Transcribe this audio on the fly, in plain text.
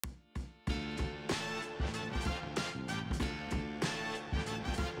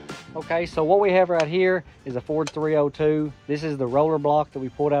Okay, so what we have right here is a Ford 302. This is the roller block that we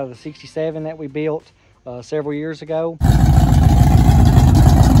pulled out of the 67 that we built several years ago.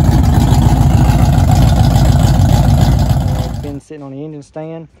 It's been sitting on the engine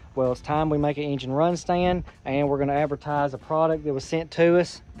stand. Well, it's time we make an engine run stand, and we're gonna advertise a product that was sent to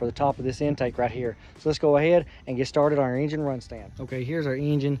us for the top of this intake right here. So let's go ahead and get started on our engine run stand. Okay, here's our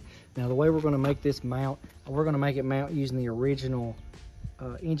engine. Now the way we're gonna make this mount, we're gonna make it mount using the original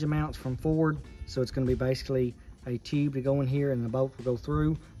engine mounts from Ford. So it's going to be basically a tube to go in here and the bolt will go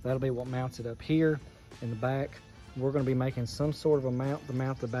through. That'll be what mounts it up here in the back. We're going to be making some sort of a mount to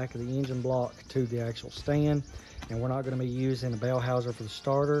mount the back of the engine block to the actual stand, and we're not going to be using a bell housing for the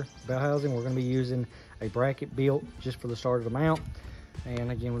starter bell housing. We're going to be using a bracket built just for the starter to mount,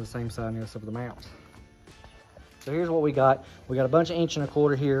 and again with the same sidedness of the mount. So here's what we got. We got a bunch of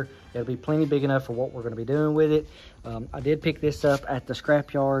 1.25 inch here. It'll be plenty big enough for what we're going to be doing with it. I did pick this up at the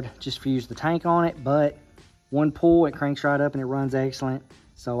scrapyard, just fused the tank on it, but one pull, it cranks right up and it runs excellent.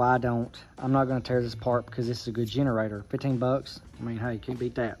 So I'm not going to tear this apart because this is a good generator. 15 bucks. I mean, hey, can't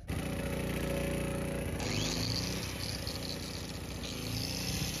beat that.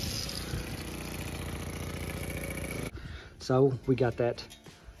 So we got that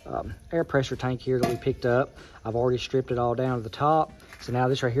air pressure tank here that we picked up. I've already stripped it all down to the top. So now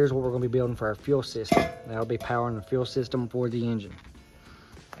this right here is what we're going to be building for our fuel system. That'll be powering the fuel system for the engine.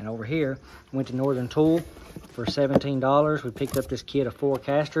 And over here, went to Northern Tool for $17. We picked up this kit of 4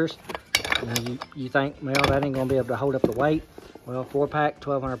 casters. And you think, well, that ain't going to be able to hold up the weight. Well, 4-pack,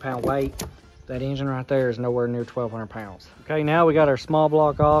 1,200 pound weight. That engine right there is nowhere near 1,200 pounds. Okay, now we got our small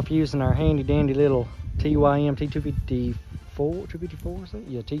block off using our handy dandy little TYM T254. 254 is it?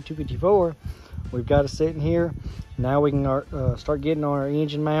 Yeah, T254. We've got it sitting here. Now we can start getting on our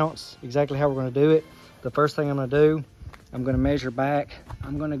engine mounts, exactly how we're going to do it. The first thing I'm going to do, I'm going to measure back.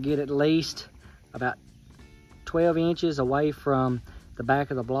 I'm going to get at least about 12 inches away from the back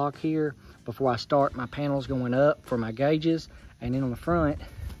of the block here before I start my panels going up for my gauges. And then on the front,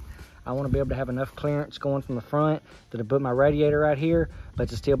 I want to be able to have enough clearance going from the front to put my radiator right here, but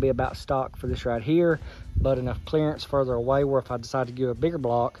to still be about stock for this right here, but enough clearance further away where if I decide to give a bigger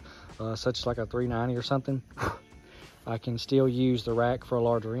block, such as like a 390 or something, I can still use the rack for a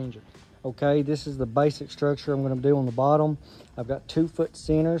larger engine. Okay, this is the basic structure I'm going to do on the bottom. I've got 2-foot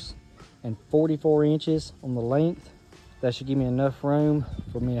centers and 44 inches on the length. That should give me enough room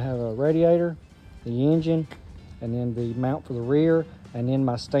for me to have a radiator, the engine, and then the mount for the rear, and then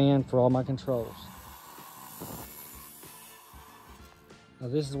my stand for all my controls. Now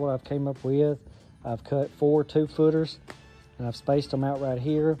this is what I've came up with. I've cut 4 2-footers and I've spaced them out right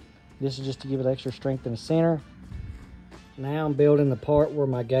here. This is just to give it extra strength in the center. Now I'm building the part where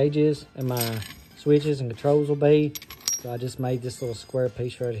my gauges and my switches and controls will be. So I just made this little square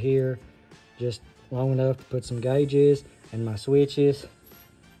piece right here, just long enough to put some gauges and my switches.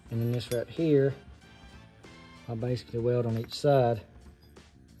 And then this right here, I'll basically weld on each side.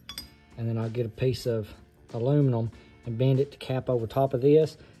 And then I'll get a piece of aluminum and bend it to cap over top of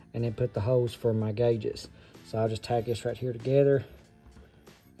this, and then put the holes for my gauges. So I'll just tack this right here together,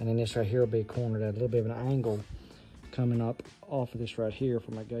 and then this right here will be cornered at a little bit of an angle coming up off of this right here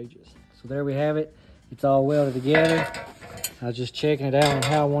for my gauges. So there we have it. It's all welded together. I was just checking it out on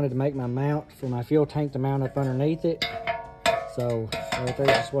how I wanted to make my mount for my fuel tank to mount up underneath it. So right there's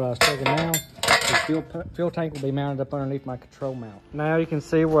just what I was checking now. The fuel tank will be mounted up underneath my control mount. Now you can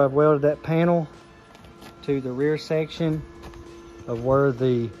see where I've welded that panel to the rear section of where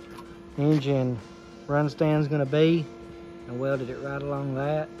the engine run stand is going to be, and welded it right along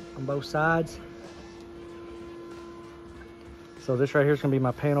that on both sides. So this right here is going to be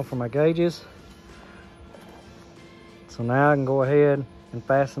my panel for my gauges. So now I can go ahead and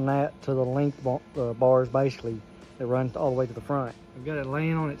fasten that to the length bars basically that run all the way to the front. I've got it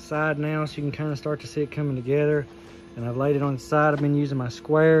laying on its side now so you can kind of start to see it coming together. And I've laid it on its side. I've been using my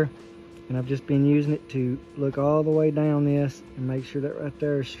square, and I've just been using it to look all the way down this and make sure that right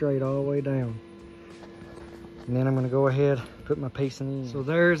there is straight all the way down. And then I'm going to go ahead and put my piece in. So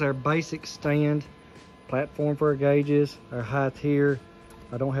there's our basic stand platform for our gauges, our height here.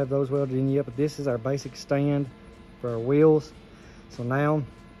 I don't have those welded in yet, but this is our basic stand for our wheels. So now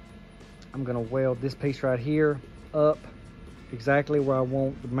I'm going to weld this piece right here up exactly where I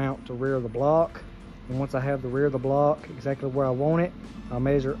want the mount to rear the block. And once I have the rear of the block exactly where I want it, I'll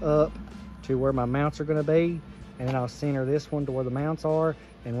measure up to where my mounts are going to be, and then I'll center this one to where the mounts are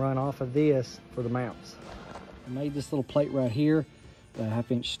and run off of this for the mounts. I made this little plate right here,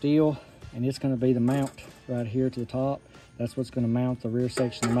 1/2 inch steel, and it's going to be the mount right here to the top. That's what's going to mount the rear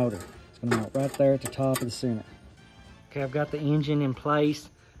section of the motor. It's going to mount right there at the top of the center. Okay, I've got the engine in place.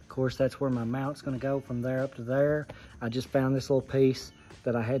 course, that's where my mount's gonna go from there up to there. I just found this little piece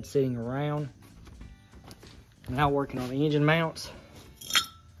that I had sitting around. Now working on the engine mounts.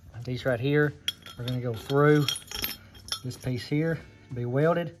 These right here are gonna go through this piece here, be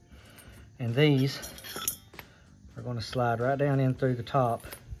welded, and these are gonna slide right down in through the top,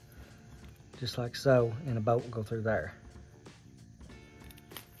 just like so, and a bolt will go through there.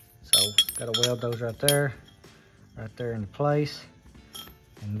 So, gotta weld those right there into place,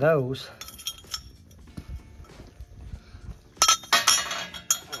 and those,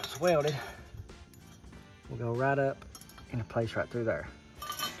 once welded, will go right up into place right through there.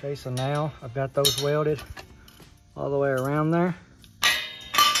 Okay, so now I've got those welded all the way around there.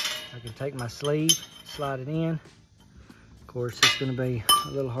 I can take my sleeve, slide it in. Of course, it's gonna be a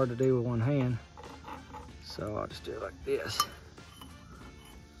little hard to do with one hand, so I'll just do it like this.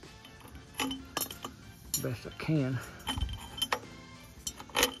 Best I can.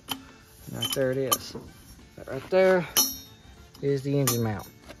 And right there it is. That right there is the engine mount.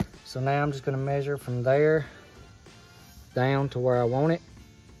 So now I'm just gonna measure from there down to where I want it,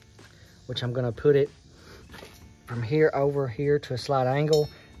 which I'm gonna put it from here over here to a slight angle,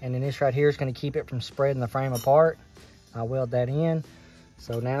 and then this right here is gonna keep it from spreading the frame apart. I'll weld that in.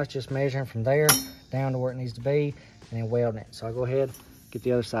 So now it's just measuring from there down to where it needs to be, and then welding it. So I'll go ahead and get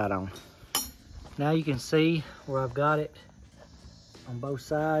the other side on. Now you can see where I've got it on both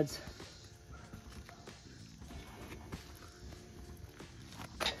sides.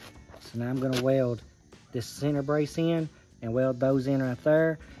 So now I'm gonna weld this center brace in and weld those in right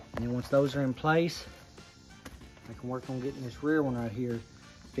there. And then once those are in place, I can work on getting this rear one right here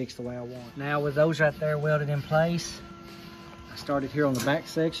fixed the way I want. Now with those right there welded in place, I started here on the back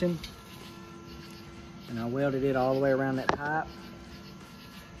section and I welded it all the way around that pipe.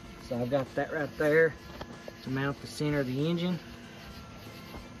 So I've got that right there to mount the center of the engine.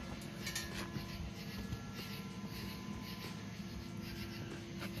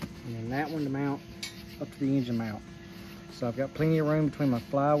 And then that one to mount up to the engine mount. So I've got plenty of room between my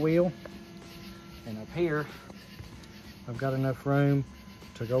flywheel, and up here I've got enough room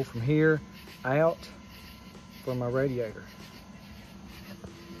to go from here out for my radiator.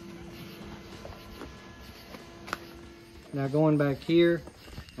 Now going back here,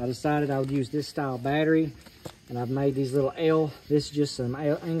 I decided I would use this style battery, and I've made these little L. This is just some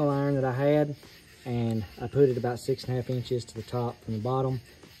angle iron that I had, and I put it about 6.5 inches to the top from the bottom.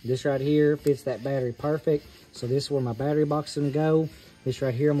 This right here fits that battery perfect. So this is where my battery box is gonna go. This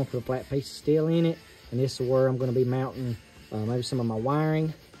right here, I'm gonna put a flat piece of steel in it, and this is where I'm gonna be mounting maybe some of my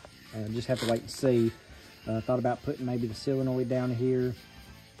wiring. Just have to wait and see. Thought about putting maybe the solenoid down here,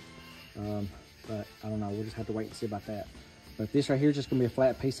 but I don't know. We'll just have to wait and see about that. But this right here is just gonna be a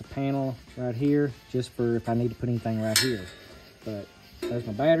flat piece of panel right here, just for if I need to put anything right here. But there's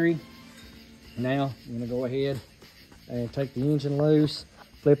my battery. Now I'm gonna go ahead and take the engine loose,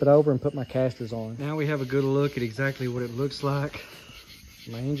 flip it over, and put my casters on. Now we have a good look at exactly what it looks like.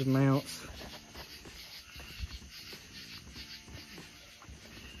 My engine mounts.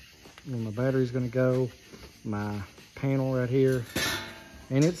 And my battery's gonna go, my panel right here.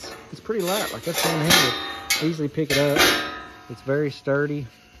 And it's pretty light, like that's one-handed. Easily pick it up. It's very sturdy.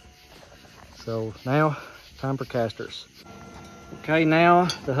 So now, time for casters. Okay, now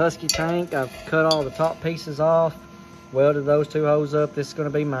the Husky tank, I've cut all the top pieces off, welded those two holes up. This is gonna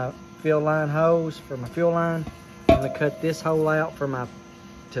be my fuel line hose for my fuel line. I'm gonna cut this hole out for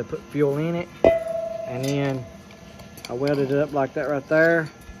to put fuel in it. And then I welded it up like that right there.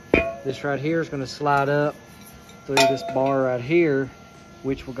 This right here is gonna slide up through this bar right here,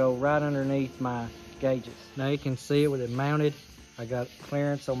 which will go right underneath my gauges. Now you can see it with it mounted. I got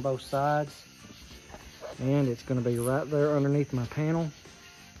clearance on both sides, and it's gonna be right there underneath my panel.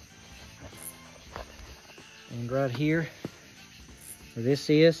 And right here, where this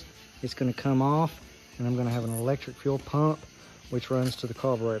is, it's gonna come off, and I'm gonna have an electric fuel pump, which runs to the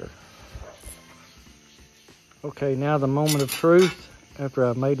carburetor. Okay, now the moment of truth, after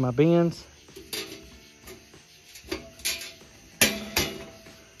I've made my bends.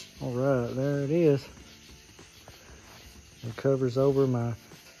 All right, there it is. It covers over my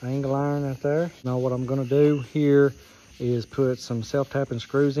angle iron right there. Now what I'm gonna do here is put some self-tapping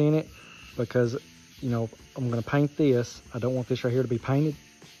screws in it, because you know, I'm gonna paint this. I don't want this right here to be painted.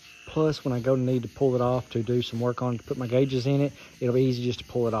 Plus, when I go to need to pull it off to do some work on it, to put my gauges in it, it'll be easy just to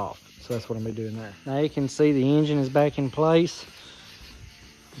pull it off. So that's what I'm gonna be doing there. Now you can see the engine is back in place.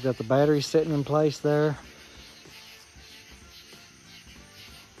 We've got the battery sitting in place there.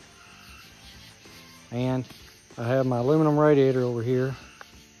 And I have my aluminum radiator over here.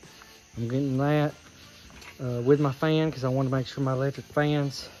 I'm getting that with my fan, because I want to make sure my electric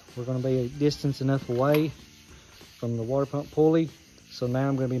fans We're going to be a distance enough away from the water pump pulley. So now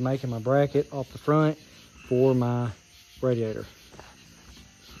I'm going to be making my bracket off the front for my radiator.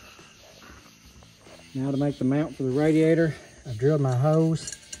 Now to make the mount for the radiator, I've drilled my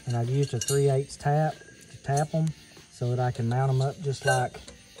hose and I've used a 3/8 tap to tap them so that I can mount them up just like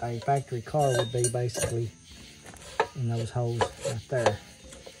a factory car would be, basically, in those holes right there.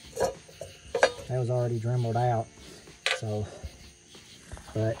 That was already dremeled out, so,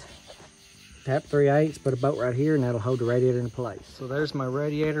 but tap 3/8, put a bolt right here, and that'll hold the radiator in place. So there's my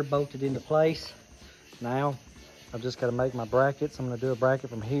radiator bolted into place. Now I've just got to make my brackets. I'm going to do a bracket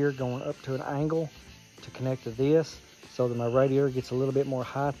from here going up to an angle to connect to this, so that my radiator gets a little bit more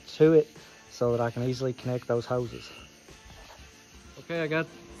height to it, so that I can easily connect those hoses. Okay, I got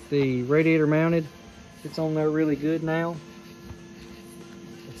the radiator mounted. It's on there really good now.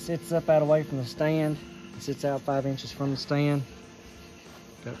 It sits up out away from the stand. It sits out 5 inches from the stand.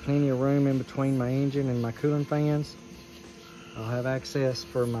 Got plenty of room in between my engine and my cooling fans. I'll have access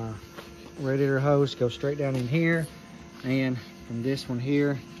for my radiator hose to go straight down in here, and from this one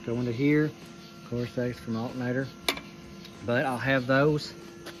here to go into here. Of course, that's from the alternator, but I'll have those.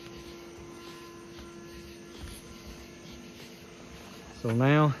 So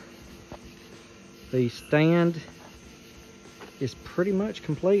now the stand is pretty much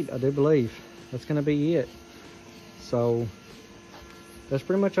complete, I do believe. That's going to be it. So that's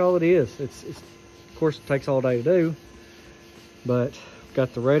pretty much all it is. It's of course, it takes all day to do, but I've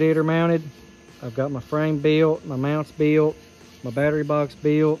got the radiator mounted. I've got my frame built, my mounts built, my battery box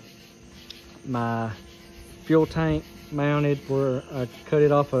built, my fuel tank mounted where I cut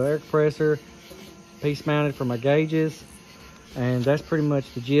it off an air compressor, piece mounted for my gauges, and that's pretty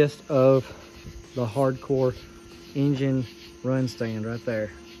much the gist of the hardcore engine run stand right there.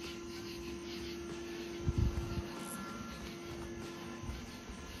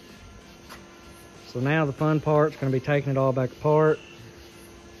 So now the fun part's going to be taking it all back apart,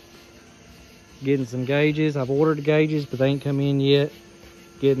 getting some gauges. I've ordered the gauges, but they ain't come in yet.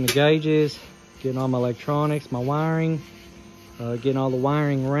 Getting the gauges, getting all my electronics, my wiring, getting all the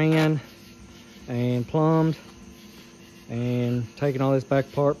wiring ran and plumbed, and taking all this back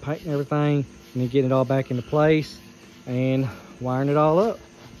apart, painting everything, and then getting it all back into place and wiring it all up.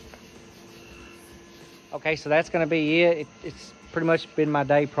 Okay, so that's going to be it. It's pretty much been my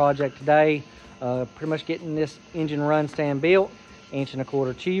day project today. Pretty much getting this engine run stand built, 1.25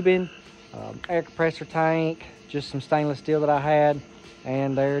 inch tubing, air compressor tank, just some stainless steel that I had,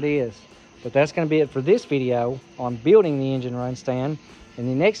 and there it is. But that's going to be it for this video on building the engine run stand. In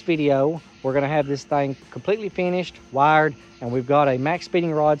the next video, we're going to have this thing completely finished, wired, and we've got a Max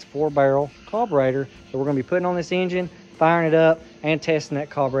Speeding Rods 4-barrel carburetor that we're going to be putting on this engine, firing it up, and testing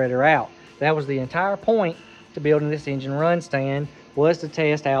that carburetor out. That was the entire point to building this engine run stand, was to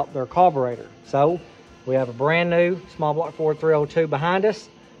test out their carburetor. So we have a brand new small block Ford 302 behind us.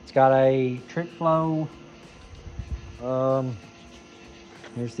 It's got a Trick Flow,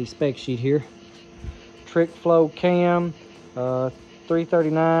 here's the spec sheet here. Trick Flow cam,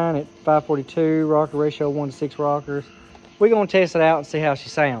 339 at 542, rocker ratio 1:6 rockers. We're gonna test it out and see how she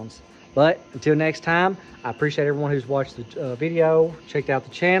sounds. But until next time, I appreciate everyone who's watched the video, checked out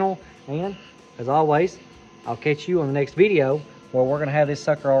the channel, and as always, I'll catch you on the next video where we're gonna have this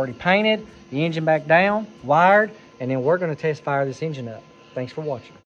sucker already painted, the engine back down, wired, and then we're gonna test fire this engine up. Thanks for watching.